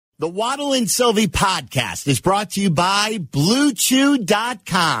The Waddle and Sylvie podcast is brought to you by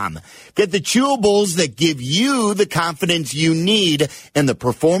BlueChew.com. Get the chewables that give you the confidence you need and the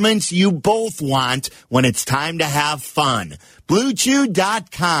performance you both want when it's time to have fun.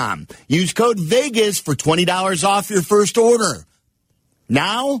 BlueChew.com. Use code VEGAS for $20 off your first order.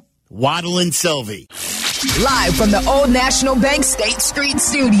 Now, Waddle and Sylvie. Live from the Old National Bank State Street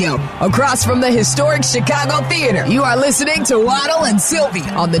Studio, across from the historic Chicago Theater, you are listening to Waddle and Sylvie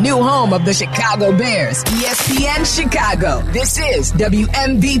on the new home of the Chicago Bears, ESPN Chicago. This is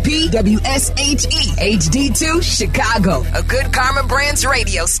WMVP WSHE HD2 Chicago, a Good Karma Brands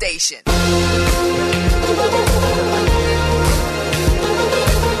radio station.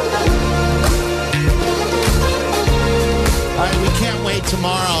 All right, we can't wait.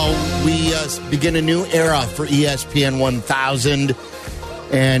 Tomorrow we begin a new era for ESPN 1000,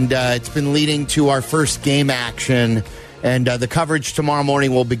 and it's been leading to our first game action. And the coverage tomorrow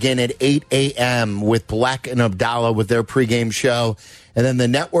morning will begin at 8 a.m. with Black and Abdallah with their pregame show. And then the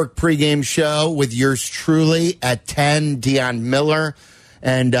network pregame show with yours truly at 10, Dion Miller.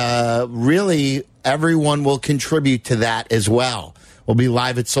 And really, everyone will contribute to that as well. We'll be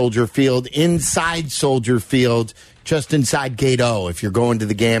live at Soldier Field, inside Soldier Field, just inside Gate O. If you're going to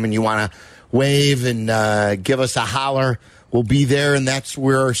the game and you want to wave and give us a holler, we'll be there, and that's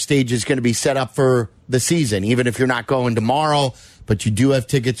where our stage is going to be set up for the season. Even if you're not going tomorrow, but you do have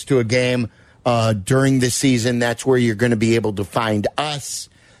tickets to a game during the season, that's where you're going to be able to find us.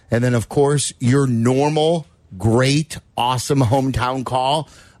 And then, of course, your normal, great, awesome hometown call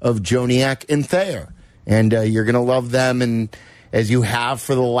of Joniak and Thayer. And you're going to love them, and as you have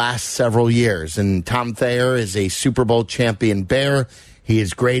for the last several years. And Tom Thayer is a Super Bowl champion Bear. He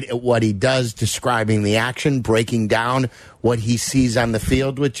is great at what he does, describing the action, breaking down what he sees on the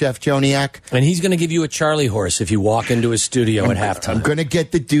field with Jeff Joniak. And he's going to give you a Charlie horse if you walk into his studio at halftime. I'm going to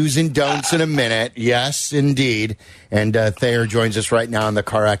get the do's and don'ts in a minute. Yes, indeed. And Thayer joins us right now on the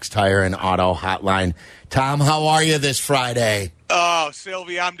CarX Tire and Auto Hotline. Tom, how are you this Friday? Oh,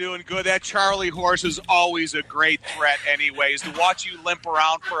 Sylvie, I'm doing good. That Charlie horse is always a great threat anyways. To watch you limp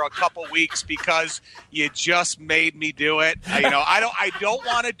around for a couple weeks because you just made me do it. I don't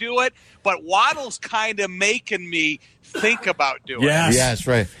want to do it, but Waddle's kind of making me think about doing it. Yes,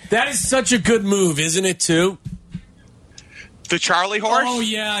 right. That is such a good move, isn't it, too? The Charlie horse? Oh,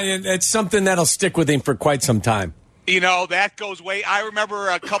 yeah. It's something that'll stick with him for quite some time. That goes way. I remember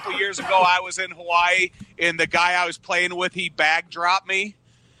a couple years ago I was in Hawaii, and the guy I was playing with, he bag dropped me,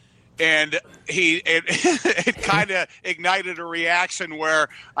 and it kind of ignited a reaction where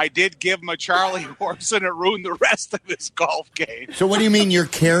I did give him a Charlie horse, and it ruined the rest of his golf game. So what do you mean you're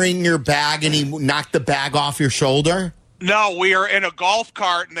carrying your bag and he knocked the bag off your shoulder? No, we are in a golf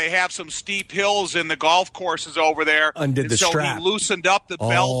cart, and they have some steep hills in the golf courses over there. Undid the strap. So he loosened up the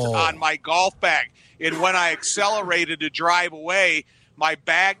belt on my golf bag. And when I accelerated to drive away, my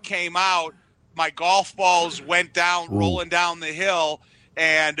bag came out, my golf balls went down, rolling down the hill,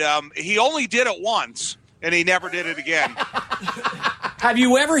 and he only did it once, and he never did it again. Have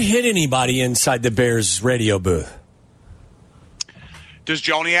you ever hit anybody inside the Bears radio booth? Does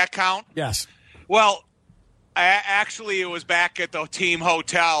Joniak count? Yes. Well, actually, it was back at the team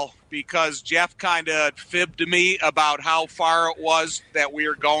hotel because Jeff kind of fibbed to me about how far it was that we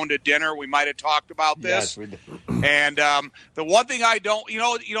were going to dinner. We might have talked about this. Yes, we did. And the one thing I don't,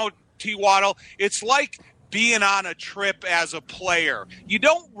 T. Waddle, it's like being on a trip as a player. You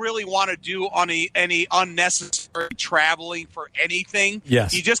don't really want to do any unnecessary traveling for anything.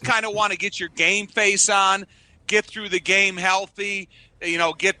 Yes. You just kind of want to get your game face on, get through the game healthy,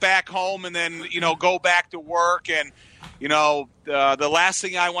 get back home, and then, go back to work. And, the last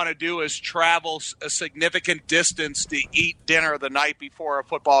thing I want to do is travel a significant distance to eat dinner the night before a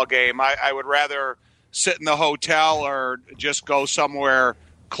football game. I would rather sit in the hotel or just go somewhere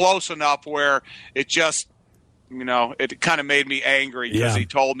close enough where it just, it kind of made me angry because he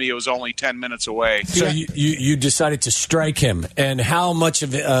told me it was only 10 minutes away. So you decided to strike him. And how much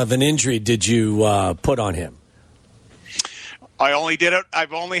of an injury did you put on him? I only did it.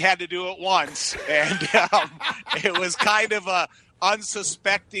 I've only had to do it once, and it was kind of a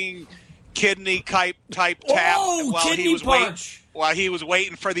unsuspecting kidney type tap while he was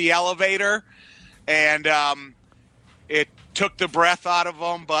waiting for the elevator, and it took the breath out of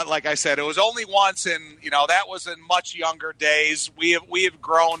him. But like I said, it was only once, and that was in much younger days. We have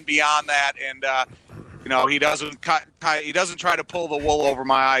grown beyond that, and he doesn't try to pull the wool over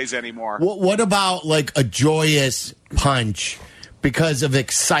my eyes anymore. What about like a joyous punch because of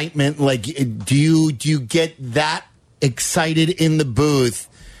excitement? Like, do you get that excited in the booth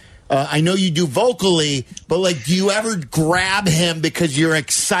I know you do vocally, but like, do you ever grab him because you're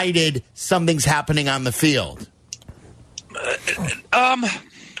excited something's happening on the field?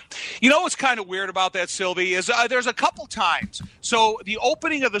 You know what's kind of weird about that, Sylvie, is there's a couple times. So the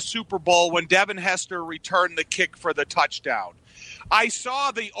opening of the Super Bowl when Devin Hester returned the kick for the touchdown, I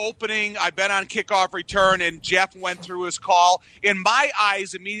saw the opening. I've been on kickoff return, and Jeff went through his call. And my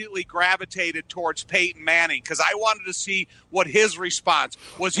eyes immediately gravitated towards Peyton Manning because I wanted to see what his response.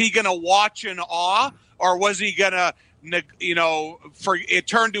 Was he going to watch in awe, or was he going to,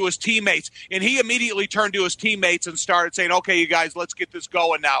 turn to his teammates? And he immediately turned to his teammates and started saying, okay, you guys, let's get this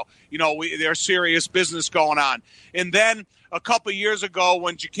going now. There's serious business going on. And then a couple years ago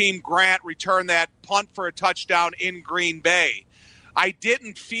when Jakeem Grant returned that punt for a touchdown in Green Bay, I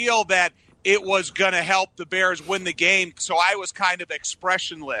didn't feel that it was going to help the Bears win the game, so I was kind of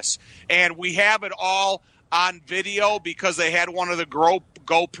expressionless. And we have it all on video because they had one of the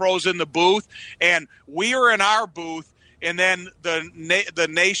GoPros in the booth, and we were in our booth, and then the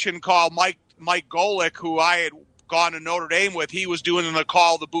nation called Mike Golick, who I had gone to Notre Dame with, he was doing the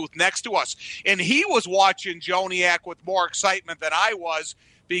call the booth next to us. And he was watching Joniak with more excitement than I was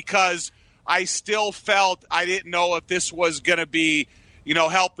because I still felt I didn't know if this was going to be,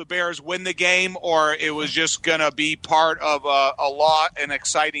 help the Bears win the game, or it was just going to be part of an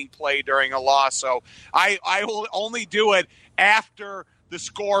exciting play during a loss. So I will only do it after the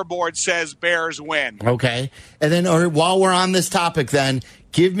scoreboard says Bears win. Okay. And then while we're on this topic then,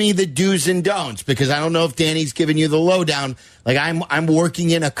 give me the do's and don'ts, because I don't know if Danny's giving you the lowdown. Like I'm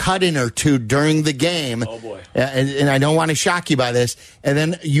working in a cut-in or two during the game. Oh, boy. And I don't want to shock you by this. And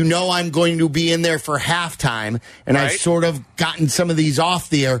then I'm going to be in there for halftime, and right. I've sort of gotten some of these off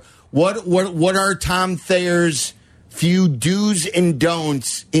the air. What are Tom Thayer's few do's and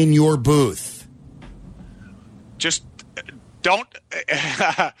don'ts in your booth? Just don't.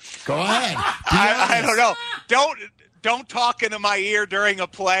 Go ahead. I don't know. Don't talk into my ear during a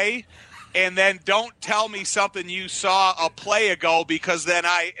play, and then don't tell me something you saw a play ago, because then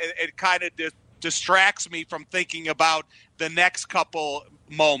it kind of distracts me from thinking about the next couple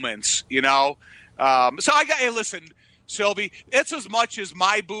moments, So listen, Sylvie, it's as much as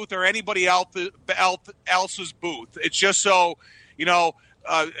my booth or anybody else's booth. It's just so,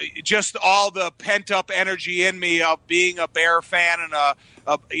 just all the pent-up energy in me of being a Bear fan and an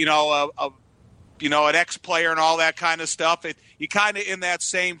ex-player and all that kind of stuff. You kind of in that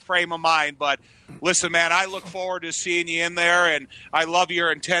same frame of mind. But listen, man, I look forward to seeing you in there, and I love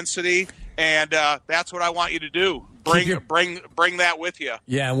your intensity, and that's what I want you to do. Bring that with you.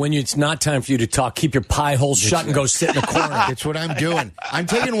 Yeah, and when it's not time for you to talk, keep your pie hole shut and go sit in the corner. That's what I'm doing. I'm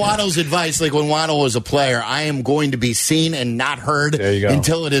taking Waddle's advice. Like when Waddle was a player, I am going to be seen and not heard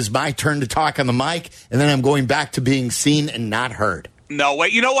until it is my turn to talk on the mic, and then I'm going back to being seen and not heard. No way.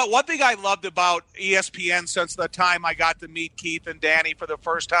 You know what? One thing I loved about ESPN since the time I got to meet Keith and Danny for the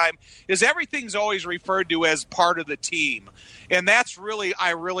first time is everything's always referred to as part of the team. And that's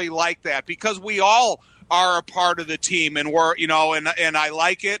I really like that, because we all are a part of the team, and we're, and I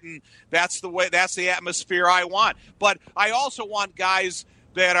like it, and that's the atmosphere I want. But I also want guys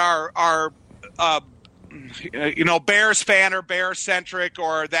that are Bears fan or Bear centric,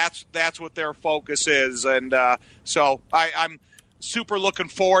 or that's what their focus is. And so I'm super looking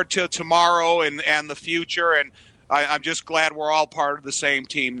forward to tomorrow and the future, and I'm just glad we're all part of the same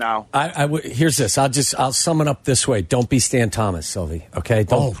team now. Here's this. I'll sum it up this way. Don't be Stan Thomas, Sylvie. Okay?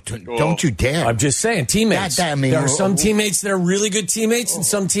 Don't you dare. I'm just saying, teammates. There are some teammates that are really good teammates, and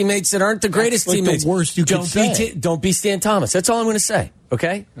some teammates that aren't the greatest teammates. The worst you could say. Don't be Stan Thomas. That's all I'm going to say.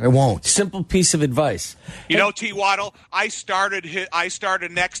 Okay? I won't. Simple piece of advice. T. Waddle, I started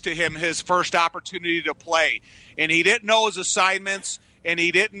next to him his first opportunity to play, and he didn't know his assignments, and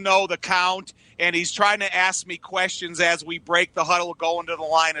he didn't know the count, and he's trying to ask me questions as we break the huddle going to the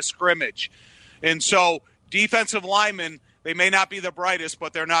line of scrimmage. And so defensive linemen, they may not be the brightest,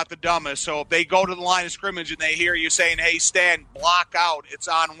 but they're not the dumbest. So if they go to the line of scrimmage and they hear you saying, hey, Stan, block out, it's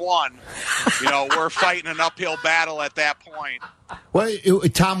on one, we're fighting an uphill battle at that point. Well,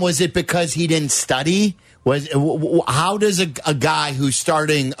 Tom, was it because he didn't study? How does a guy who's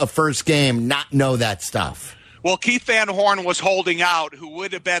starting a first game not know that stuff? Well, Keith Van Horn was holding out, who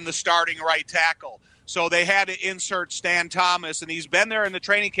would have been the starting right tackle. So they had to insert Stan Thomas, and he's been there in the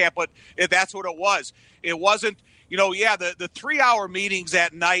training camp, but that's what it was. It wasn't, the 3-hour meetings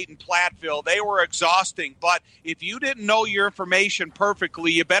at night in Platteville, they were exhausting. But if you didn't know your information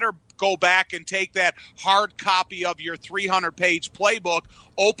perfectly, you better go back and take that hard copy of your 300-page playbook,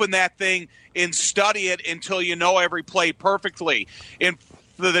 open that thing, and study it until you know every play perfectly. And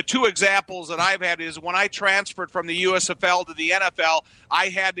the two examples that I've had is when I transferred from the USFL to the NFL, I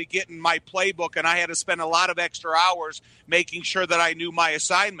had to get in my playbook and I had to spend a lot of extra hours making sure that I knew my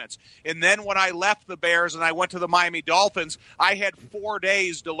assignments. And then when I left the Bears and I went to the Miami Dolphins, I had 4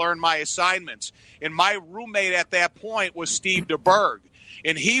 days to learn my assignments. And my roommate at that point was Steve DeBerg.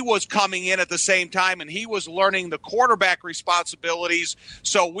 And he was coming in at the same time, and he was learning the quarterback responsibilities.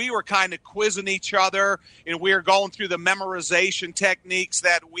 So we were kind of quizzing each other, and we were going through the memorization techniques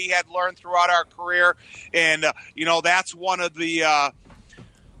that we had learned throughout our career. And, that's one of the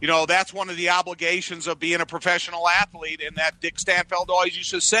that's one of the obligations of being a professional athlete, and that Dick Stanfeld always used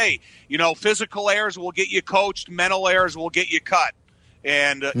to say, physical errors will get you coached, mental errors will get you cut.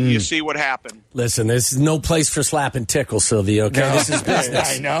 And you see what happened. Listen, this is no place for slap and tickle, Sylvie, okay? No. This is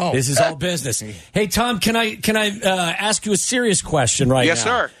business. I know. This is all business. Hey, Tom, can I ask you a serious question right now? Yes,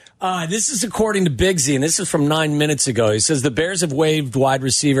 sir. This is according to Big Z, and this is from 9 minutes ago. He says the Bears have waived wide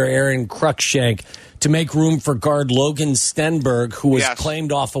receiver Aaron Cruikshank to make room for guard Logan Stenberg, who was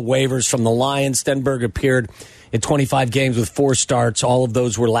claimed off of waivers from the Lions. Stenberg appeared in 25 games with 4 starts. All of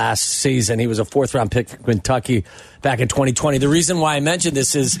those were last season. He was a 4th-round pick from Kentucky back in 2020. The reason why I mentioned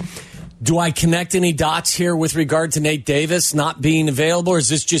this is, do I connect any dots here with regard to Nate Davis not being available, or is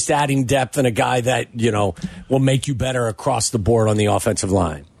this just adding depth and a guy that, will make you better across the board on the offensive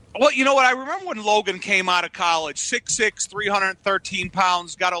line? Well, you know what? I remember when Logan came out of college, 6'6", 313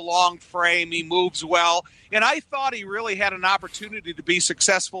 pounds, got a long frame, he moves well. And I thought he really had an opportunity to be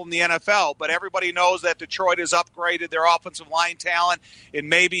successful in the NFL. But everybody knows that Detroit has upgraded their offensive line talent, and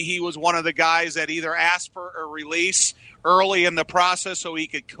maybe he was one of the guys that either asked for a release early in the process so he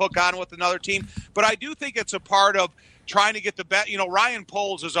could hook on with another team. But I do think it's a part of trying to get the best. Ryan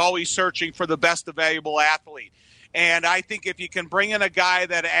Poles is always searching for the best available athlete. And I think if you can bring in a guy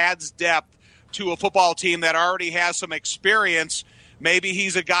that adds depth to a football team that already has some experience, maybe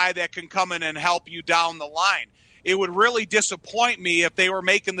he's a guy that can come in and help you down the line. It would really disappoint me if they were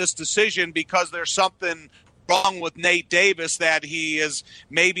making this decision because there's something wrong with Nate Davis, that he is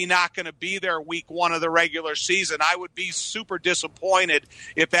maybe not going to be there week 1 of the regular season. I would be super disappointed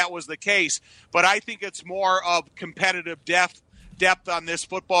if that was the case. But I think it's more of competitive depth on this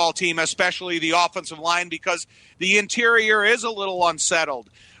football team, especially the offensive line, because the interior is a little unsettled.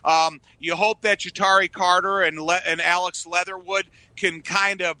 You hope that Ja'Tari Carter and Alex Leatherwood can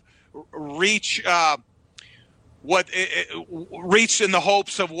kind of reach in the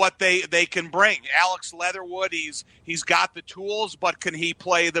hopes of what they can bring. Alex Leatherwood, he's got the tools, but can he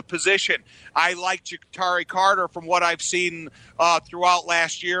play the position? I like Ja'Tari Carter from what I've seen throughout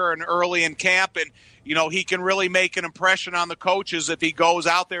last year and early in camp, and he can really make an impression on the coaches if he goes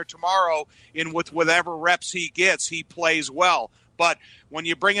out there tomorrow and with whatever reps he gets, he plays well. But when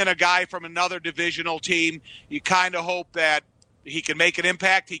you bring in a guy from another divisional team, you kind of hope that he can make an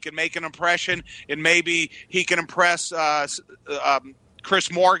impact, he can make an impression, and maybe he can impress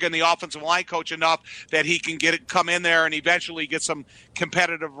Chris Morgan, the offensive line coach, enough that he can come in there and eventually get some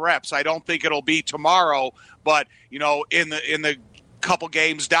competitive reps. I don't think it'll be tomorrow, but in the couple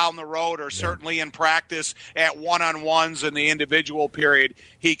games down the road, or certainly in practice at one-on-ones in the individual period,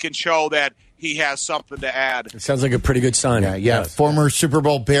 he can show that he has something to add. It sounds like a pretty good sign. Yeah. Yes. Former Super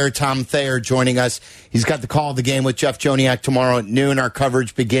Bowl Bear Tom Thayer joining us. He's got the call of the game with Jeff Joniak tomorrow at noon. Our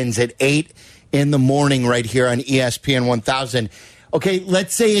coverage begins at 8 in the morning right here on ESPN 1000. Okay,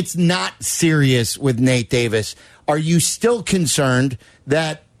 let's say it's not serious with Nate Davis. Are you still concerned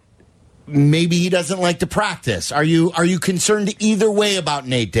that maybe he doesn't like to practice? Are you concerned either way about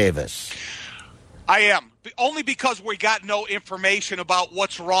Nate Davis? I am, only because we got no information about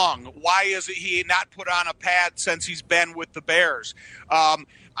what's wrong. Why is he not put on a pad since he's been with the Bears?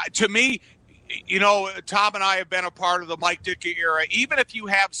 To me, Tom and I have been a part of the Mike Ditka era. Even if you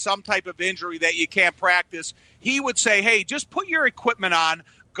have some type of injury that you can't practice, he would say, hey, just put your equipment on,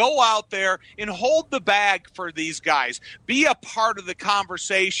 go out there and hold the bag for these guys. Be a part of the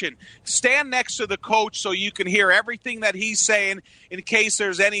conversation. Stand next to the coach so you can hear everything that he's saying in case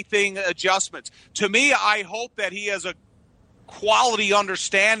there's anything adjustments. To me, I hope that he has a quality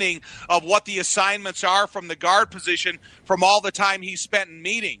understanding of what the assignments are from the guard position from all the time he spent in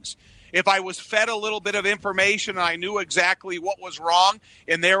meetings. If I was fed a little bit of information and I knew exactly what was wrong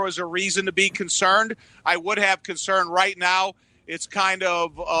and there was a reason to be concerned, I would have concern. Right now. It's kind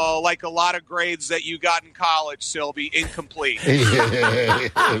of like a lot of grades that you got in college, Sylvie, incomplete. You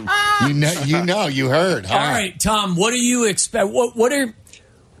heard. Huh? All right, Tom, what do you expect? What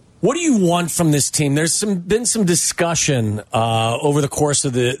do you want from this team? There's been some discussion over the course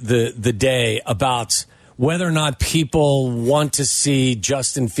of the day about whether or not people want to see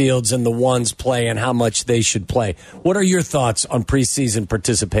Justin Fields and the ones play and how much they should play. What are your thoughts on preseason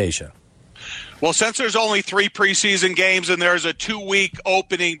participation? Well, since there's only 3 preseason games and there's a 2-week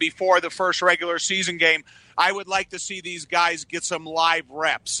opening before the first regular season game, I would like to see these guys get some live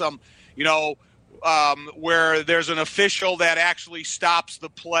reps, some, where there's an official that actually stops the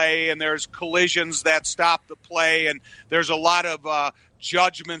play and there's collisions that stop the play, and there's a lot of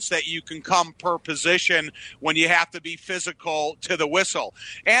judgments that you can come per position when you have to be physical to the whistle.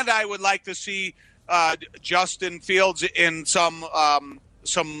 And I would like to see Justin Fields in some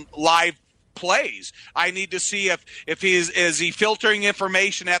live plays. I need to see if is he filtering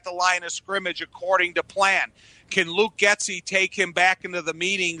information at the line of scrimmage according to plan. Can Luke Getsy take him back into the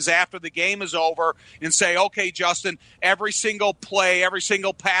meetings after the game is over and say, okay, Justin, every single play, every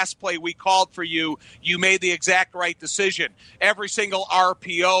single pass play we called for you, you made the exact right decision. Every single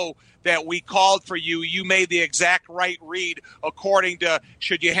RPO that we called for you, you made the exact right read according to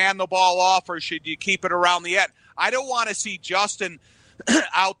should you hand the ball off or should you keep it around the end. I don't want to see Justin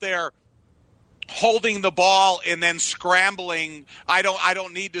out there holding the ball and then scrambling. I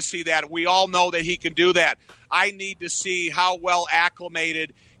don't need to see that. We all know that he can do that. I need to see how well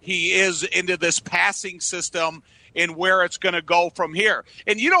acclimated he is into this passing system and where it's going to go from here.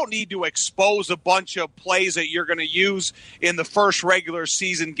 And you don't need to expose a bunch of plays that you're going to use in the first regular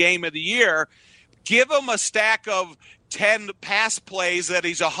season game of the year. Give him a stack of 10 pass plays that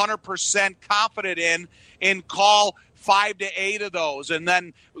he's 100% confident in and call 5 to 8 of those, and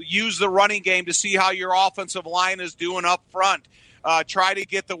then use the running game to see how your offensive line is doing up front. Try to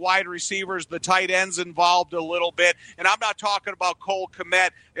get the wide receivers, the tight ends involved a little bit. And I'm not talking about Cole Kmet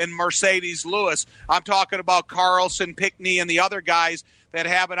and Mercedes Lewis. I'm talking about Carlson, Pickney, and the other guys that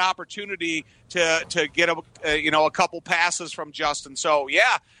have an opportunity to get a couple passes from Justin. So,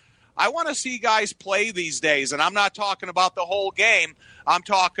 yeah, I want to see guys play these days. And I'm not talking about the whole game. I'm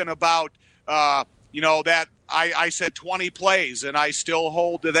talking about, that I said 20 plays, and I still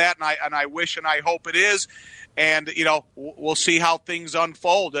hold to that, and I wish and I hope it is. And, we'll see how things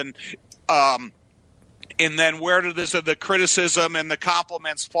unfold. And then where do the criticism and the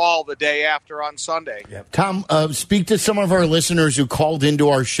compliments fall the day after on Sunday? Yep. Tom, speak to some of our listeners who called into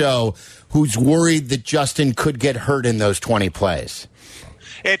our show who's worried that Justin could get hurt in those 20 plays.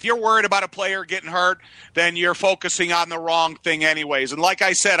 If you're worried about a player getting hurt, then you're focusing on the wrong thing anyways. And like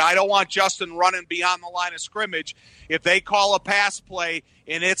I said, I don't want Justin running beyond the line of scrimmage. If they call a pass play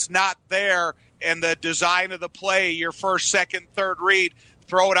and it's not there and the design of the play, your first, second, third read,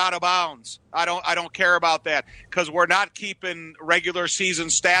 throw it out of bounds. I don't care about that because we're not keeping regular season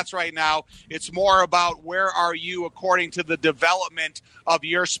stats right now. It's more about where are you according to the development of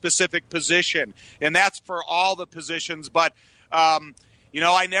your specific position. And that's for all the positions. But,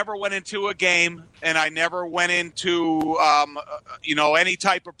 I never went into a game and I never went into, any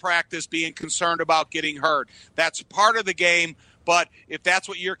type of practice being concerned about getting hurt. That's part of the game. But if that's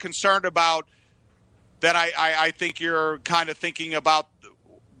what you're concerned about, then I think you're kind of thinking about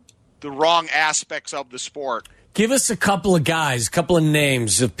the wrong aspects of the sport. Give us a couple of guys, a couple of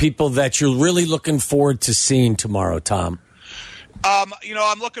names of people that you're really looking forward to seeing tomorrow, Tom.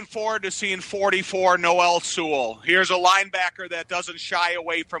 I'm looking forward to seeing 44 Noel Sewell. Here's a linebacker that doesn't shy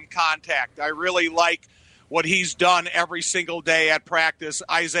away from contact. I really like what he's done every single day at practice.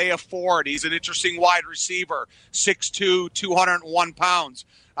 Isaiah Ford, he's an interesting wide receiver, 6'2", 201 pounds.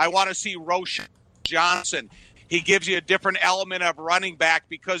 I want to see Roschon Johnson. He gives you a different element of running back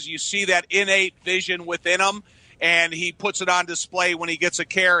because you see that innate vision within him, and he puts it on display when he gets a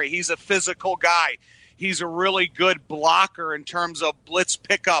carry. He's a physical guy. He's a really good blocker in terms of blitz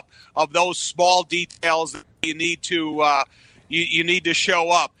pickup of those small details that you need to you need to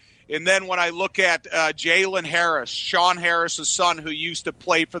show up. And then when I look at Jalen Harris, Sean Harris's son, who used to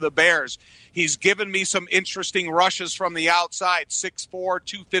play for the Bears, he's given me some interesting rushes from the outside, 6'4",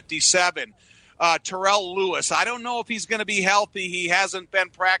 257. Terrell Lewis, I don't know if he's going to be healthy. He hasn't been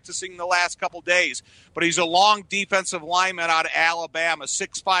practicing the last couple days, but he's a long defensive lineman out of Alabama,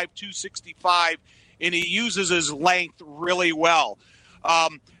 6'5", 265, and he uses his length really well.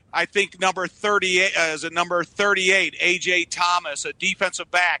 I think number 38, A.J. Thomas, a defensive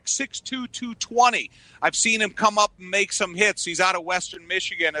back, 6'2", 220. I've seen him come up and make some hits. He's out of Western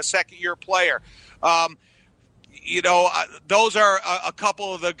Michigan, a second-year player. Those are a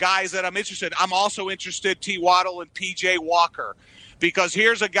couple of the guys that I'm interested in. I'm also interested T. Waddle and P.J. Walker because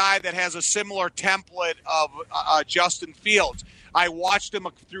here's a guy that has a similar template of Justin Fields. I watched him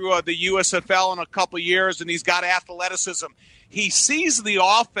through the USFL in a couple of years, and he's got athleticism. He sees the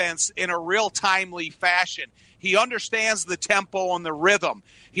offense in a real timely fashion. He understands the tempo and the rhythm.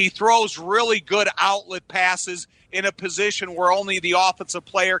 He throws really good outlet passes in a position where only the offensive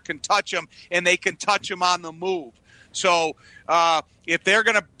player can touch him, and they can touch him on the move. So if they're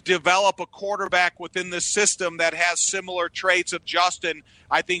going to develop a quarterback within this system that has similar traits of Justin,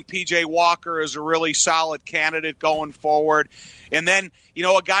 I think P.J. Walker is a really solid candidate going forward. And then,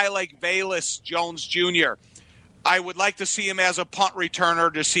 a guy like Velus Jones Jr., I would like to see him as a punt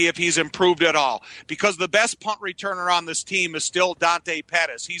returner to see if he's improved at all. Because the best punt returner on this team is still Dante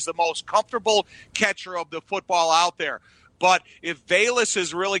Pettis. He's the most comfortable catcher of the football out there. But if Velus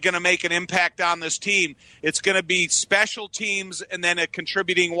is really going to make an impact on this team, it's going to be special teams and then a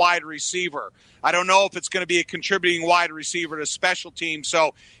contributing wide receiver. I don't know if it's going to be a contributing wide receiver to special teams.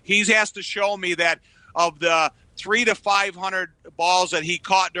 So he has to show me that of the 300 to 500 balls that he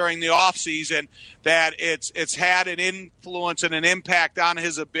caught during the offseason, that it's had an influence and an impact on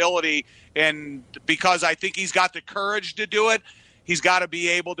his ability. And because I think he's got the courage to do it, he's got to be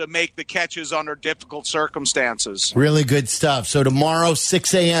able to make the catches under difficult circumstances. Really good stuff. So tomorrow,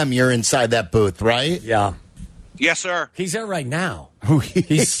 6 a.m., you're inside that booth, right? Yeah. Yes, sir. He's there right now.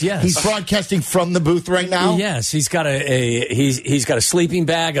 He's broadcasting from the booth right now? Yes. He's got he's got a sleeping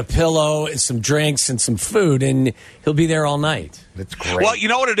bag, a pillow, and some drinks and some food, and he'll be there all night. That's great. Well, you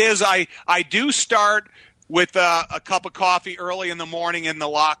know what it is? I do start with a cup of coffee early in the morning in the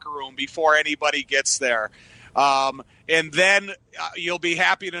locker room before anybody gets there. And then you'll be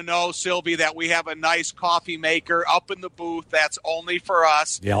happy to know, Sylvie, that we have a nice coffee maker up in the booth that's only for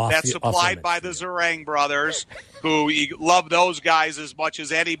us. Yeah, that's supplied by the Zerang brothers, who love those guys as much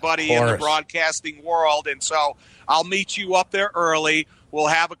as anybody in the broadcasting world. And so I'll meet you up there early. We'll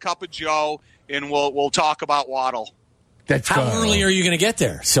have a cup of Joe, and we'll talk about Waddle. How early are you going to get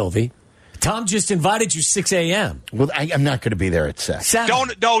there, Sylvie? Tom just invited you 6 a.m. Well, I'm not going to be there at 6.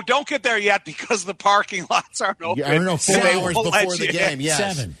 Don't get there yet because the parking lots aren't open. Yeah, I don't know, 4 hours before the game.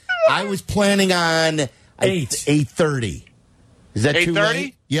 Yes. 7. I was planning on 8:30. Is that too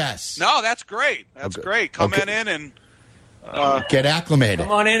late? Yes. No, that's great. That's great. Come in and get acclimated.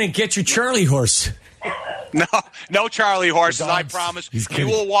 Come on in and get your Charlie horse. No Charlie horses, I promise. You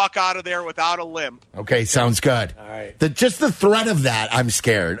will walk out of there without a limp. Okay, sounds good. All right. Just the threat of that, I'm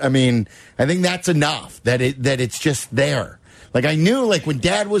scared. I mean, I think that's enough, that it's just there. Like, I knew, like, when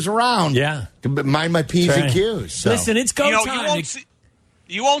Dad was around, to mind my P's and Q's. So. Listen, it's go time.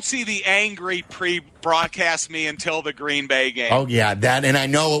 You won't see the angry pre-broadcast me until the Green Bay game. Oh, yeah, that, and I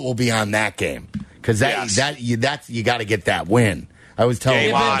know it will be on that game. Because you got to get that win. I was telling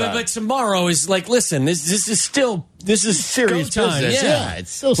you. But tomorrow is like, listen, this is serious time. business. Yeah,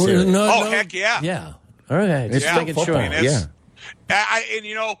 it's still serious. Heck yeah. Yeah. All right. It's making sure. And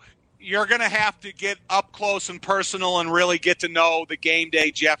you're going to have to get up close and personal and really get to know the game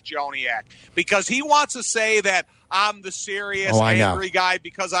day Jeff Joniak, because he wants to say that I'm the serious, angry guy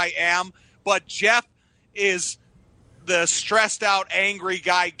because I am. But Jeff is the stressed out, angry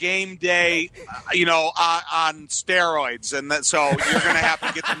guy game day, on steroids. And so you're going to have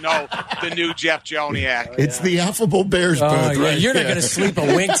to get to know the new Jeff Joniak. It's the affable Bears booth, right? You're not going to sleep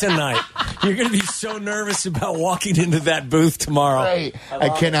a wink tonight. You're going to be so nervous about walking into that booth tomorrow. Right. I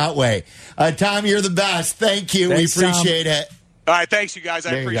cannot wait. Tom, you're the best. Thank you. Thanks, we appreciate it. All right, thanks, you guys.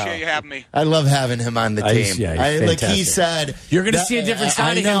 I appreciate you having me. I love having him on the team. Like he said, you're going to see a different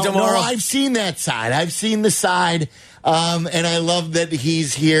side of him tomorrow. No, I've seen that side. I've seen the side, and I love that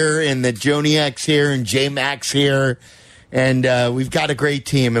he's here and that Joniak's here and J-Mac's here, and we've got a great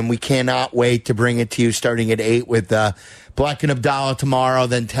team, and we cannot wait to bring it to you starting at 8 with Black and Abdallah tomorrow,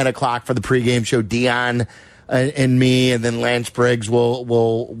 then 10 o'clock for the pregame show. Dion and me, and then Lance Briggs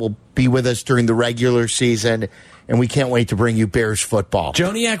will be with us during the regular season. And we can't wait to bring you Bears football.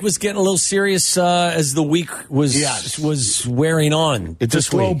 Joniak was getting a little serious as the week was wearing on. It's a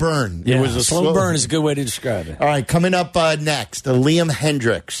slow burn. Yeah, it was a slow burn is a good way to describe it. All right, coming up next, Liam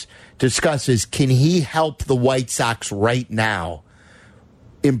Hendriks discusses, can he help the White Sox right now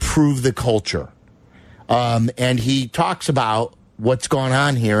improve the culture? And he talks about what's gone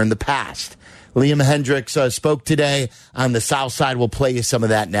on here in the past. Liam Hendriks spoke today on the South Side. We'll play you some of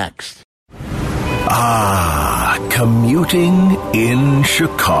that next. Commuting in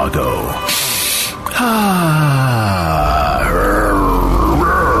Chicago.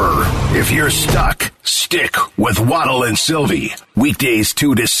 If you're stuck, stick with Waddle and Sylvie. Weekdays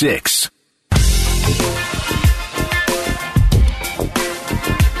 2 to 6.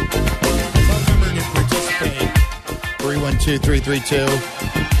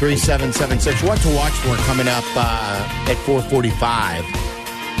 312-332-3776. What to watch for coming up at 4:45.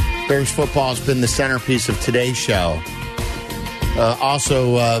 Bears football has been the centerpiece of today's show.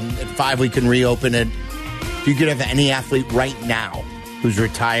 Also, at 5, we can reopen it If you could have any athlete right now who's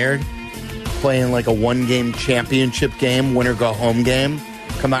retired, playing like a one-game championship game, winner-go-home game,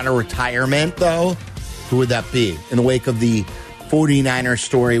 come out of retirement, though, who would that be? In the wake of the 49ers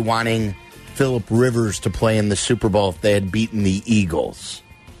story wanting Phillip Rivers to play in the Super Bowl if they had beaten the Eagles.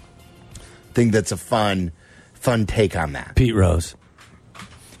 I think that's a fun take on that. Pete Rose.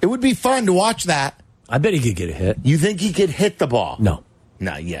 It would be fun to watch that. I bet he could get a hit. You think he could hit the ball? No.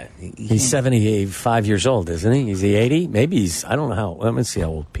 No, yeah. He's 75 years old, isn't he? Is he 80? Maybe he's, I don't know how. Let me see how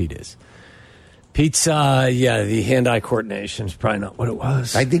old Pete is. Pete's, the hand-eye coordination is probably not what it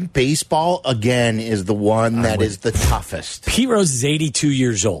was. I think baseball, again, is the one that is the toughest. Pete Rose is 82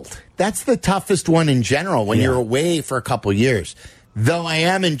 years old. That's the toughest one in general when you're away for a couple years. Though I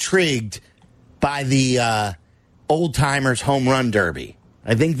am intrigued by the old-timers home run derby.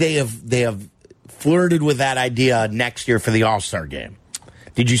 I think they have flirted with that idea next year for the All-Star game.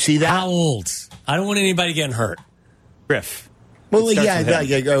 Did you see that? How old? I don't want anybody getting hurt. Griff.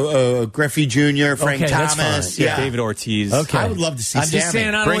 Well, Griffey Jr., Frank Thomas, David Ortiz. Okay. I would love to see I'm just saying,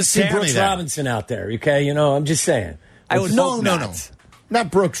 I don't want to see Brooks Robinson out there, okay? I'm just saying. I would hope not. No.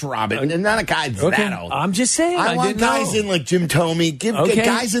 Not Brooks Robinson. Not a guy that's that old. I'm just saying. I want guys in like Jim Thome. Get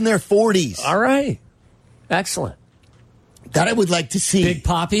guys in their 40s. All right. Excellent. That I would like to see. Big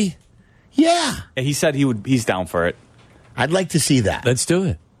Poppy? Yeah. He said he's down for it. I'd like to see that. Let's do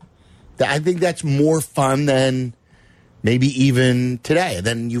it. I think that's more fun than maybe even today.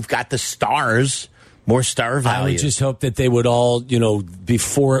 Then you've got the stars, more star value. I would just hope that they would all,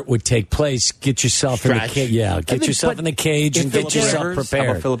 before it would take place, get yourself in the cage. Yeah, get yourself in the cage and get yourself prepared.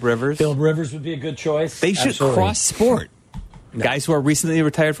 How about Phillip Rivers? Phillip Rivers would be a good choice. They should cross sport. No. Guys who are recently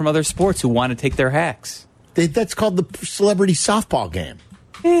retired from other sports who want to take their hacks. That's called the celebrity softball game.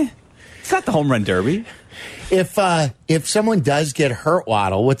 It's not the home run derby. If someone does get hurt,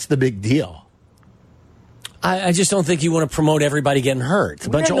 Waddle, what's the big deal? I just don't think you want to promote everybody getting hurt. A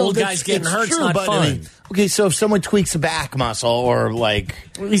bunch of old guys getting hurt is not fun. Okay, so if someone tweaks a back muscle or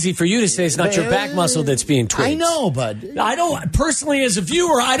easy for you to say it's not your back muscle that's being tweaked. I know, but I don't, personally as a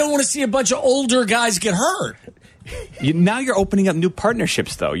viewer, I don't want to see a bunch of older guys get hurt. Now you're opening up new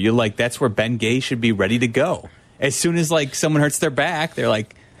partnerships, though. You're like, that's where Ben Gay should be ready to go. As soon as someone hurts their back, they're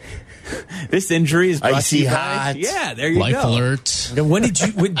like, this injury is icy hot. Yeah, there you Life go. alert. When did you?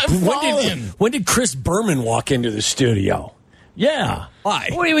 When did Chris Berman walk into the studio? Yeah. Why?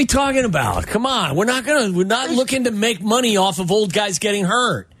 What are we talking about? Come on, we're not looking to make money off of old guys getting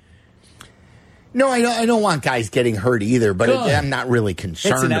hurt. No, I don't want guys getting hurt either, but I'm not really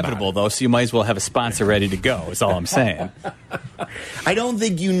concerned. It's inevitable, though, so you might as well have a sponsor ready to go, is all I'm saying. I don't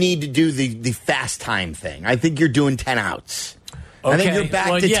think you need to do the fast time thing. I think you're doing 10 outs. Okay. I think you're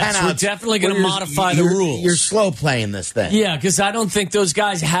back to 10 outs. We're definitely going to modify the rules. You're slow playing this thing. Yeah, because I don't think those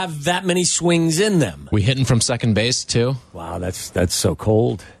guys have that many swings in them. We hitting from second base, too? Wow, that's so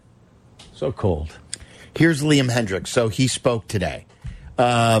cold. So cold. Here's Liam Hendriks. So he spoke today.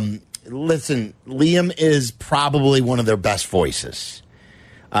 Listen, Liam is probably one of their best voices.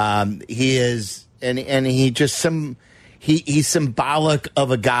 He is, and he just he's symbolic of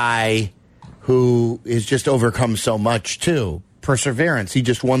a guy who has just overcome so much too. Perseverance. He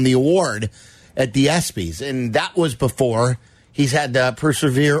just won the award at the ESPYs, and that was before he's had to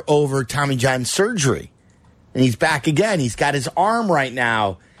persevere over Tommy John surgery. And he's back again. He's got his arm right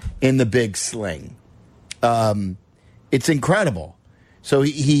now in the big sling. It's incredible. So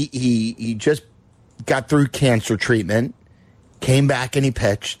he just got through cancer treatment, came back and he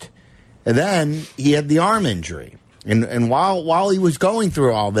pitched, and then he had the arm injury. And while he was going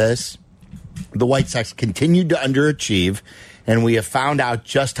through all this, the White Sox continued to underachieve, and we have found out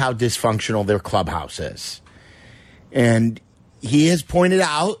just how dysfunctional their clubhouse is. And he has pointed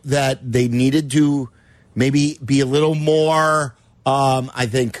out that they needed to maybe be a little more, I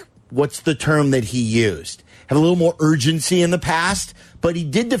think, what's the term that he used? Have a little more urgency in the past, but he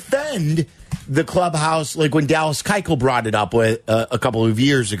did defend the clubhouse, like when Dallas Keuchel brought it up with a couple of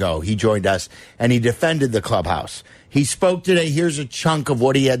years ago. He joined us, and he defended the clubhouse. He spoke today. Here's a chunk of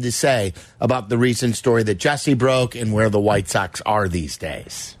what he had to say about the recent story that Jesse broke and where the White Sox are these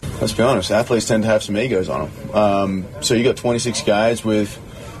days. Let's be honest, athletes tend to have some egos on them. So you got 26 guys with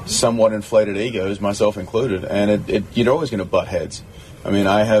somewhat inflated egos, myself included, and you're always going to butt heads. I mean,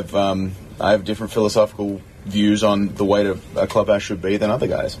 I have different philosophical views on the way a clubhouse should be than other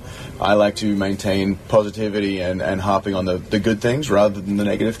guys. I like to maintain positivity and harping on the good things rather than the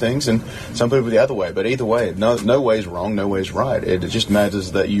negative things, and some people the other way. But either way, no way is wrong, no way is right. It just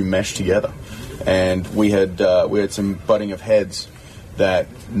matters that you mesh together. And we had some butting of heads that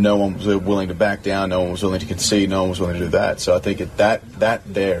no one was willing to back down, no one was willing to concede, no one was willing to do that. So I think it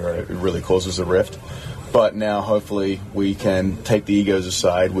really causes a rift. But now, hopefully, we can take the egos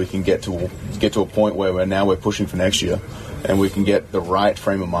aside. We can get to a point where we're pushing for next year, and we can get the right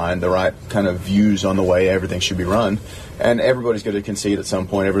frame of mind, the right kind of views on the way everything should be run. And everybody's going to concede at some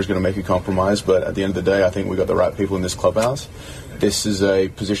point. Everybody's going to make a compromise. But at the end of the day, I think we got the right people in this clubhouse. This is a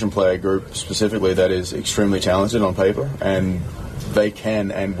position player group specifically that is extremely talented on paper, and they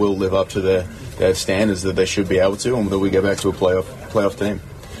can and will live up to their standards that they should be able to, and that we get back to a playoff team.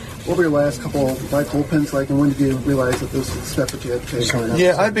 What were your last couple live bullpens like, and when did you realize that this was the step that you had to take?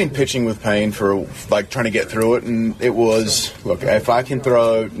 Yeah, I've been pitching with pain for trying to get through it, and it was, look, if I can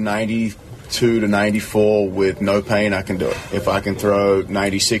throw 92 to 94 with no pain, I can do it. If I can throw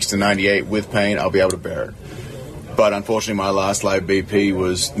 96 to 98 with pain, I'll be able to bear it. But unfortunately, my last live BP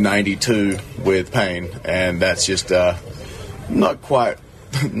was 92 with pain, and that's just not quite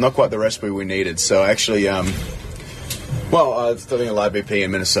the recipe we needed. So actually, I was doing a live BP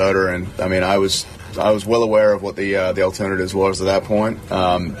in Minnesota, and I mean, I was well aware of what the alternatives was at that point.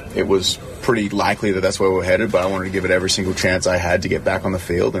 It was pretty likely that that's where we're headed, but I wanted to give it every single chance I had to get back on the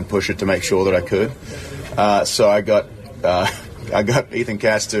field and push it to make sure that I could. So I got Ethan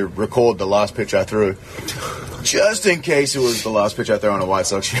Katz to record the last pitch I threw, just in case it was the last pitch I threw on a White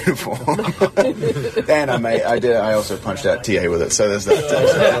Sox uniform. And I also punched out TA with it, so there's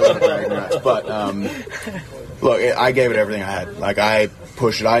that. But look, I gave it everything I had. Like, I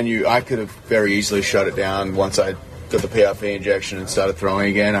pushed it. I knew I could have very easily shut it down once I got the PRP injection and started throwing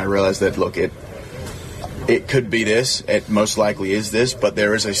again. I realized that, look, it could be this. It most likely is this, but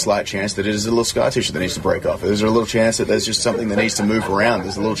there is a slight chance that it is a little scar tissue that needs to break off. There's a little chance that there's just something that needs to move around.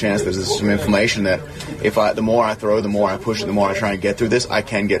 There's a little chance that there's some inflammation that the more I throw, the more I push it, the more I try and get through this, I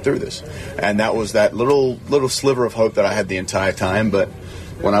can get through this. And that was that little sliver of hope that I had the entire time. But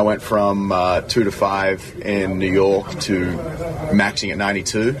when I went from 2 to 5 in New York to maxing at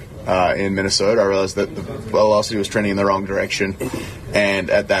 92 in Minnesota, I realized that the velocity was trending in the wrong direction. And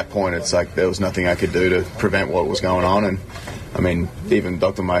at that point, it's like there was nothing I could do to prevent what was going on. And I mean, even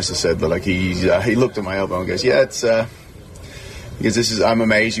Dr. Meister said that, like, he looked at my elbow and goes, "Yeah, it's because I'm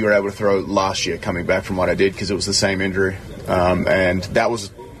amazed you were able to throw last year coming back from what I did, because it was the same injury." And that was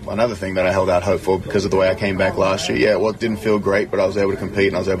another thing that I held out hope for because of the way I came back last year. Yeah, well, it didn't feel great, but I was able to compete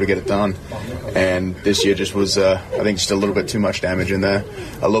and I was able to get it done. And this year just was, I think, just a little bit too much damage in there.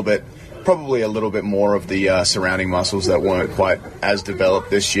 Probably a little bit more of the surrounding muscles that weren't quite as developed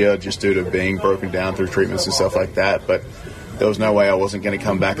this year, just due to being broken down through treatments and stuff like that. But there was no way I wasn't going to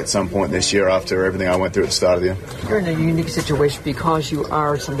come back at some point this year after everything I went through at the start of the year. You're in a unique situation because you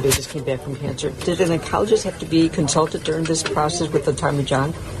are somebody who just came back from cancer. Did an oncologist have to be consulted during this process with the Tommy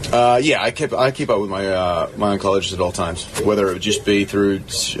John? Yeah, I keep up with my oncologist at all times, whether it would just be through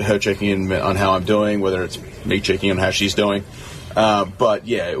her checking in on how I'm doing, whether it's me checking on how she's doing. But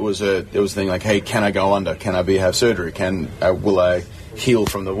yeah, it was a thing like, hey, can I go under? Can I have surgery? Will I heal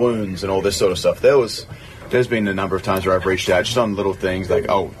from the wounds and all this sort of stuff? There's been a number of times where I've reached out just on little things like,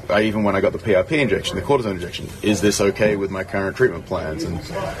 even when I got the PRP injection, the cortisone injection, is this okay with my current treatment plans? And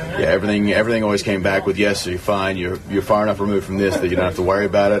yeah, everything always came back with, yes, you're fine, you're far enough removed from this that you don't have to worry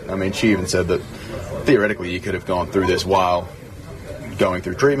about it. I mean, she even said that theoretically you could have gone through this while going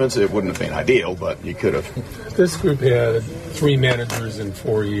through treatments. It wouldn't have been ideal, but you could have. This group had 3 managers in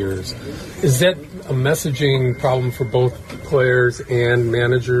 4 years. Is that a messaging problem for both players and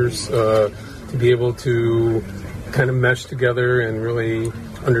managers to be able to kind of mesh together and really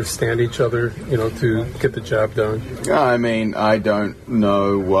understand each other, to get the job done? I mean, I don't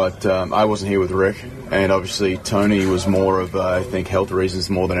know what... I wasn't here with Rick, and obviously Tony was more of, I think, health reasons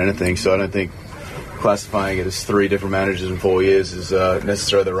more than anything, so I don't think classifying it as 3 different managers in 4 years is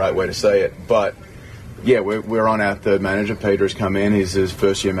necessarily the right way to say it. But yeah, we're on our 3rd manager. Pedro's come in. He's his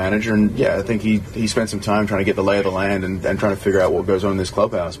first-year manager, and yeah, I think he spent some time trying to get the lay of the land and trying to figure out what goes on in this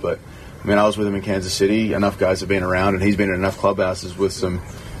clubhouse. But I mean, I was with him in Kansas City. Enough guys have been around, and he's been in enough clubhouses with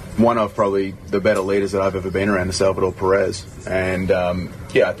one of probably the better leaders that I've ever been around, Salvador Perez. And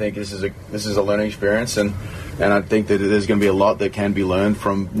yeah, I think this is a learning experience, and I think that there's going to be a lot that can be learned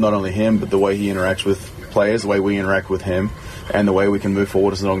from not only him, but the way he interacts with players, the way we interact with him, and the way we can move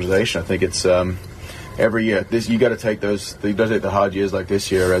forward as an organization. I think it's every year you got to take the hard years like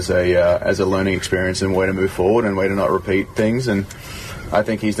this year as a learning experience and way to move forward and way to not repeat things. And I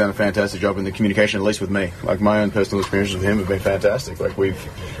think he's done a fantastic job in the communication, at least with me. Like, my own personal experiences with him have been fantastic. Like, we've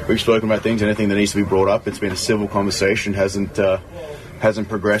spoken about things, anything that needs to be brought up. It's been a civil conversation, hasn't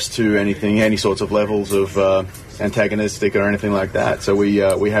progressed to any sorts of levels of antagonistic or anything like that. So we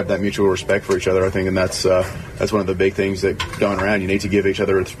have that mutual respect for each other, I think, and that's one of the big things that going around. You need to give each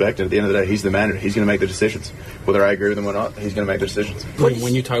other respect, and at the end of the day, he's the manager. He's going to make the decisions. Whether I agree with him or not, he's going to make the decisions.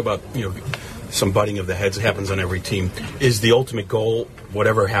 When you talk about some butting of the heads happens on every team. Is the ultimate goal,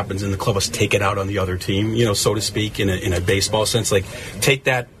 whatever happens in the clubhouse, take it out on the other team, so to speak, in a baseball sense? Like, take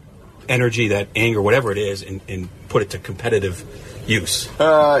that energy, that anger, whatever it is, and put it to competitive use?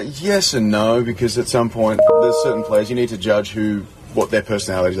 Yes and no, because at some point there's certain players you need to judge what their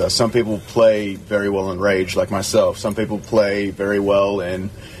personalities are. Some people play very well in rage, like myself. Some people play very well in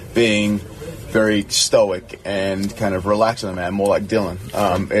being very stoic and kind of relaxed on the man, more like Dylan.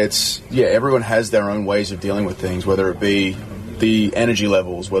 Everyone has their own ways of dealing with things, whether it be the energy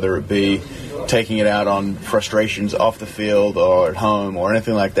levels, whether it be taking it out on frustrations off the field or at home or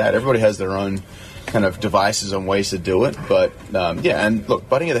anything like that. Everybody has their own kind of devices and ways to do it. But, and look,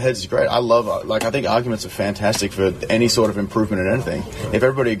 butting of the heads is great. I think arguments are fantastic for any sort of improvement in anything. If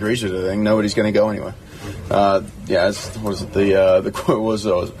everybody agrees with anything, nobody's going to go anywhere. The quote was,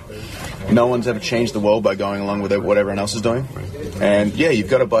 no one's ever changed the world by going along with what everyone else is doing. And, you've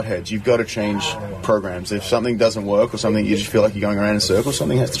got to butt heads. You've got to change programs. If something doesn't work or something you just feel like you're going around in circles,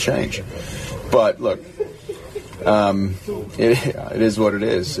 something has to change. But, look, it is what it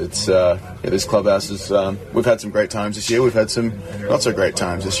is. It's this clubhouse is. We've had some great times this year. We've had some not so great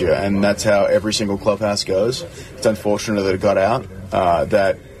times this year, and that's how every single clubhouse goes. It's unfortunate that it got out. I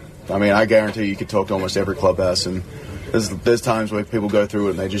guarantee you could talk to almost every clubhouse, and there's times where people go through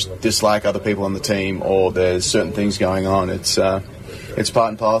it and they just dislike other people on the team, or there's certain things going on. It's part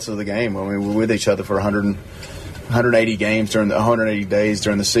and parcel of the game. I mean, we're with each other for 180 games during the 180 days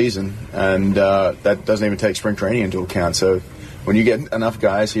during the season, and that doesn't even take spring training into account. So when you get enough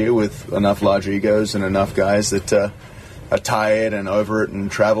guys here with enough large egos and enough guys that are tired and over it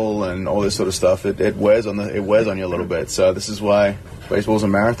and travel and all this sort of stuff, it wears on you a little bit. So this is why baseball's a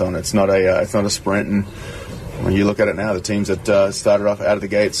marathon. It's not a sprint. And when you look at it now, the teams that started off out of the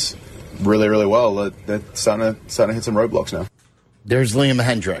gates really, really well, they're starting to hit some roadblocks now. There's Liam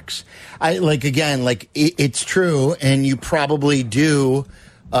Hendriks. It's true, and you probably do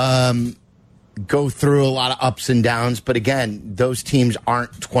go through a lot of ups and downs. But again, those teams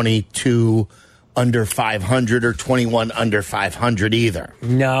aren't 22 under 500 or 21 under 500 either.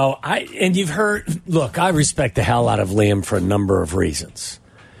 No, and you've heard. Look, I respect the hell out of Liam for a number of reasons.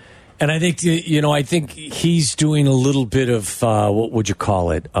 And I think, I think he's doing a little bit of, what would you call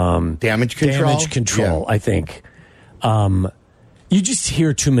it? Damage control? Damage control, yeah. I think. You just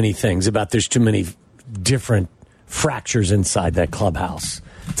hear too many things about there's too many different fractures inside that clubhouse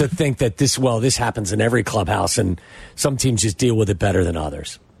to think that this happens in every clubhouse and some teams just deal with it better than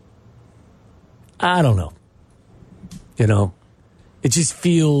others. I don't know. It just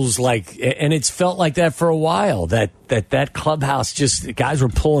feels like, and it's felt like that for a while, that clubhouse just, guys were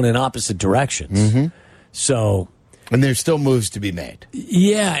pulling in opposite directions. Mm-hmm. So. And there's still moves to be made.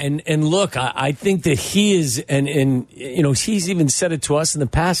 Yeah, and look, I think that he is, and he's even said it to us in the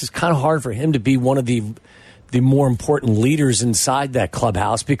past, it's kind of hard for him to be one of the more important leaders inside that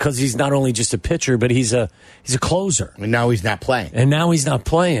clubhouse because he's not only just a pitcher, but he's a closer. And now he's not playing.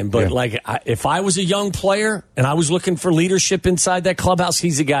 But if I was a young player and I was looking for leadership inside that clubhouse,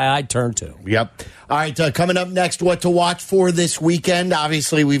 he's the guy I'd turn to. Yep. All right, coming up next, what to watch for this weekend.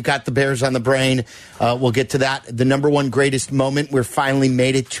 Obviously, we've got the Bears on the brain. We'll get to that. The number one greatest moment. We're finally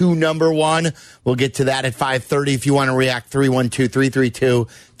made it to number one. We'll get to that at 5:30. If you want to react,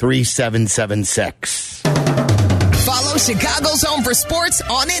 312-332-3776. Follow Chicago's Home for Sports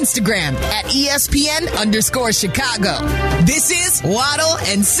on Instagram at ESPN_Chicago. This is Waddle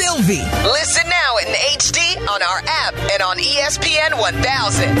and Sylvie. Listen now in HD on our app and on ESPN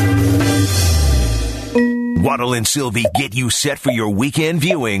 1000. Waddle and Sylvie get you set for your weekend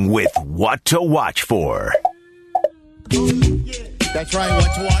viewing with What to Watch For. That's right,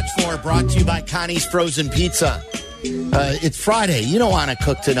 What to Watch For, brought to you by Connie's Frozen Pizza. It's Friday. You don't want to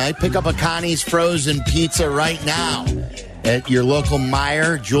cook tonight. Pick up a Connie's Frozen Pizza right now at your local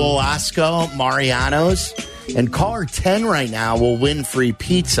Meijer, Jewel Osco, Mariano's. And caller 10 right now will win free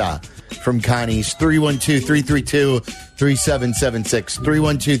pizza from Connie's. 312-332-3776.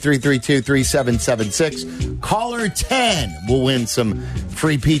 312-332-3776. Caller 10 will win some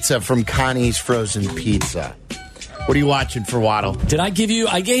free pizza from Connie's Frozen Pizza. What are you watching for, Waddle? I gave you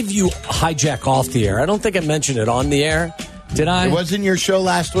Hijack off the air. I don't think I mentioned it on the air. Did I? It wasn't your show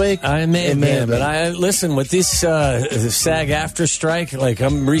last week? I may have been. But listen, with this SAG after strike,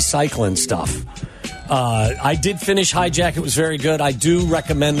 I'm recycling stuff. I did finish Hijack. It was very good. I do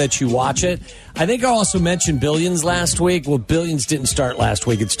recommend that you watch it. I think I also mentioned Billions last week. Well, Billions didn't start last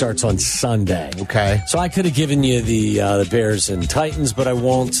week. It starts on Sunday. Okay. So I could have given you the Bears and Titans, but I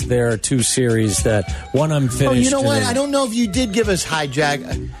won't. There are two series that one I'm finished. Oh, you know what? I don't know if you did give us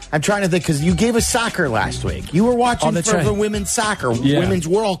Hijack. I'm trying to think because you gave us soccer last week. You were watching for women's soccer, Women's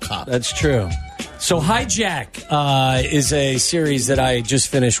World Cup. That's true. So Hijack is a series that I just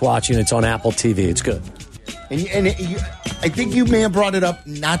finished watching. It's on Apple TV. It's good. And I think you may have brought it up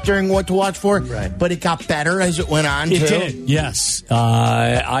not during What to Watch For, right, but it got better as it went on, It too. did, yes.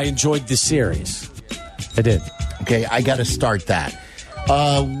 I enjoyed the series. I did. Okay, I got to start that.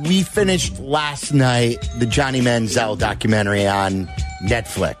 We finished last night the Johnny Manziel documentary on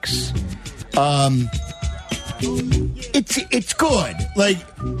Netflix. It's good. Like,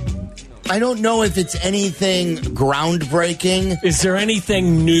 I don't know if it's anything groundbreaking. Is there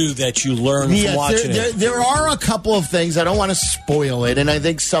anything new that you learned from watching it? There are a couple of things. I don't want to spoil it, and I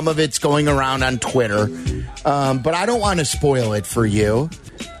think some of it's going around on Twitter. But I don't want to spoil it for you.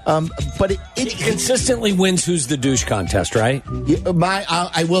 But it consistently wins Who's the Douche contest, right?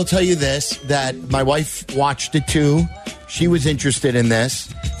 I will tell you this, that my wife watched it too. She was interested in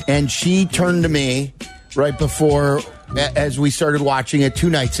this, and she turned to me right before, as we started watching it 2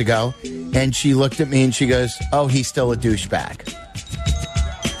 nights ago, and she looked at me and she goes, "Oh, he's still a douchebag."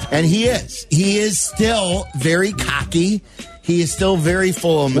 And he is. He is still very cocky. He is still very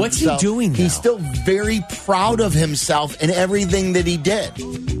full of himself. What's he doing now? He's still very proud of himself and everything that he did.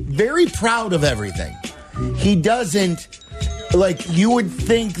 Very proud of everything. He doesn't, like, you would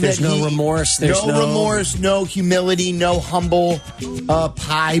think there's that no remorse. There's no remorse, no humility, no humble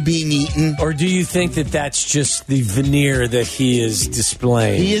pie being eaten. Or do you think that that's just the veneer that he is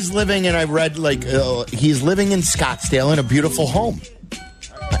displaying? He is living, and I read, he's living in Scottsdale in a beautiful home.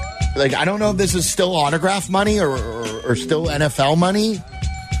 Like, I don't know if this is still autograph money or still NFL money.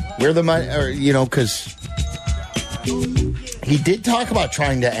 Where the money, or, because he did talk about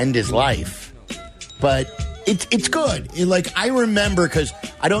trying to end his life, but it's good. I remember, because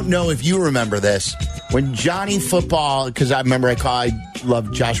I don't know if you remember this, when Johnny Football, because I remember I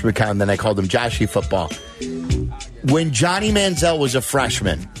loved Josh McCown, then I called him Joshy Football. When Johnny Manziel was a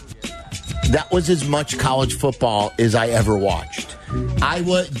freshman, that was as much college football as I ever watched.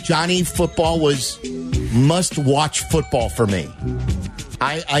 Johnny Football was must-watch football for me.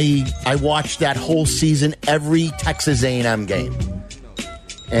 I watched that whole season, every Texas A&M game.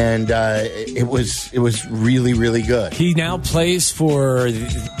 And it was really, really good. He now plays for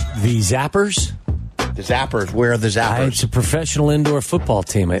the Zappers? The Zappers. Where are the Zappers? It's a professional indoor football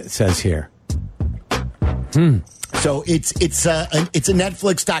team, it says here. So it's a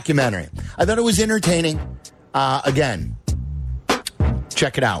Netflix documentary. I thought it was entertaining. Again,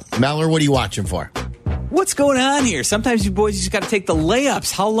 check it out. Meller, what are you watching for? What's going on here? Sometimes you boys just got to take the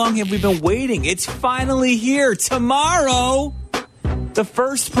layups. How long have we been waiting? It's finally here. Tomorrow, the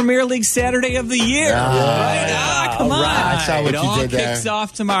first Premier League Saturday of the year. Come on. I saw what it you all did there. kicks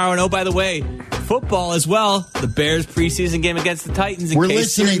off tomorrow. And oh, by the way, football as well. The Bears preseason game against the Titans. We're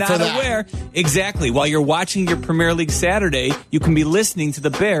case listening you're for not that. aware. Exactly. While you're watching your Premier League Saturday, you can be listening to the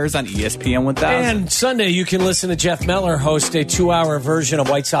Bears on ESPN 1000. And Sunday, you can listen to Jeff Meller host a 2-hour version of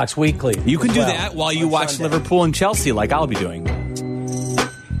White Sox Weekly. You can do that while you watch Sunday. Liverpool and Chelsea, like I'll be doing.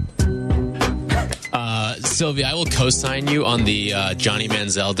 Sylvia, I will co-sign you on the Johnny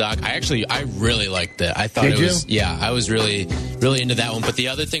Manziel doc. I really liked it. I thought Did it was, you? yeah, I was really, really into that one. But the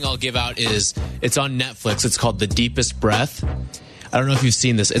other thing I'll give out is it's on Netflix. It's called The Deepest Breath. I don't know if you've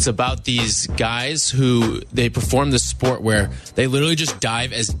seen this. It's about these guys who they perform this sport where they literally just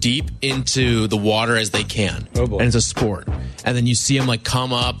dive as deep into the water as they can. Oh, boy. And it's a sport. And then you see them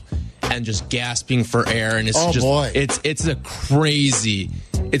come up and just gasping for air, and it's it's a crazy.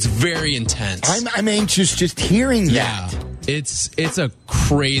 It's very intense. I'm anxious just hearing Yeah. that. It's a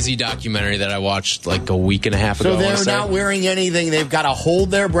crazy documentary that I watched like a week and a half ago. So they're not wearing anything. They've got to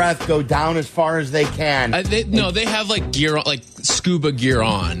hold their breath, go down as far as they can. They have like gear, like scuba gear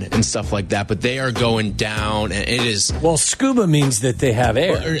on and stuff like that, but they are going down, and it is. Well, scuba means that they have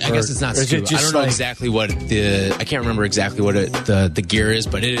air. I guess it's not scuba. I don't know exactly what I can't remember exactly what the gear is,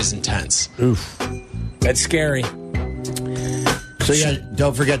 but it is intense. Oof, that's scary. So, yeah,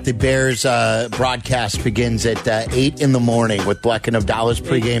 don't forget the Bears broadcast begins at 8 in the morning with Bleck and Abdallah's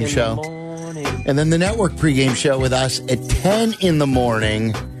pregame show. And then the network pregame show with us at 10 in the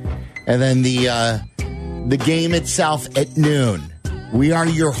morning. And then the game itself at noon. We are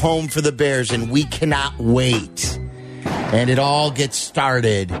your home for the Bears, and we cannot wait. And it all gets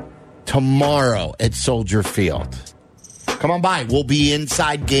started tomorrow at Soldier Field. Come on by. We'll be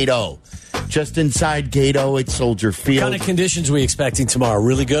inside Gate O. just inside Gato at Soldier Field. What kind of conditions are we expecting tomorrow?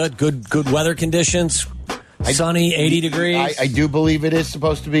 Really good? Good weather conditions? Sunny, 80 degrees? I do believe it is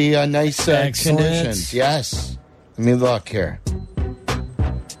supposed to be nice conditions. Yes. Let me look here.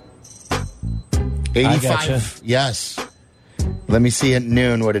 85. Gotcha. Yes. Let me see at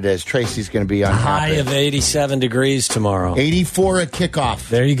noon what it is. Tracy's going to be on high of 87 degrees tomorrow. 84 at kickoff.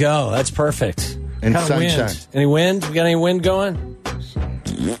 There you go. That's perfect. And kind sunshine. Wind? Any wind? We got any wind going?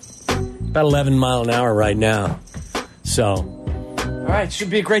 About 11 mile an hour right now. So, all right, should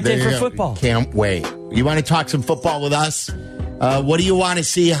be a great day for football. Can't wait. You want to talk some football with us? What do you want to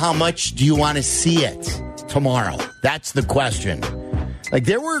see? How much do you want to see it tomorrow? That's the question. Like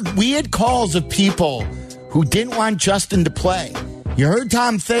we had calls of people who didn't want Justin to play. You heard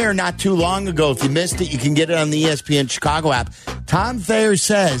Tom Thayer not too long ago. If you missed it, you can get it on the ESPN Chicago app. Tom Thayer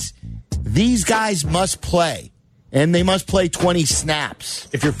says these guys must play, and they must play 20 snaps.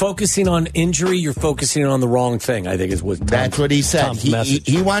 If you're focusing on injury, you're focusing on the wrong thing, I think is what that's what he said. Tom's message.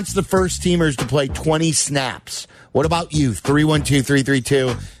 He wants the first teamers to play 20 snaps. What about you?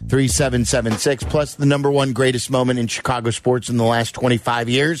 312-332-3776, plus the number one greatest moment in Chicago sports in the last 25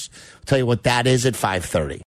 years. I'll tell you what that is at 5:30.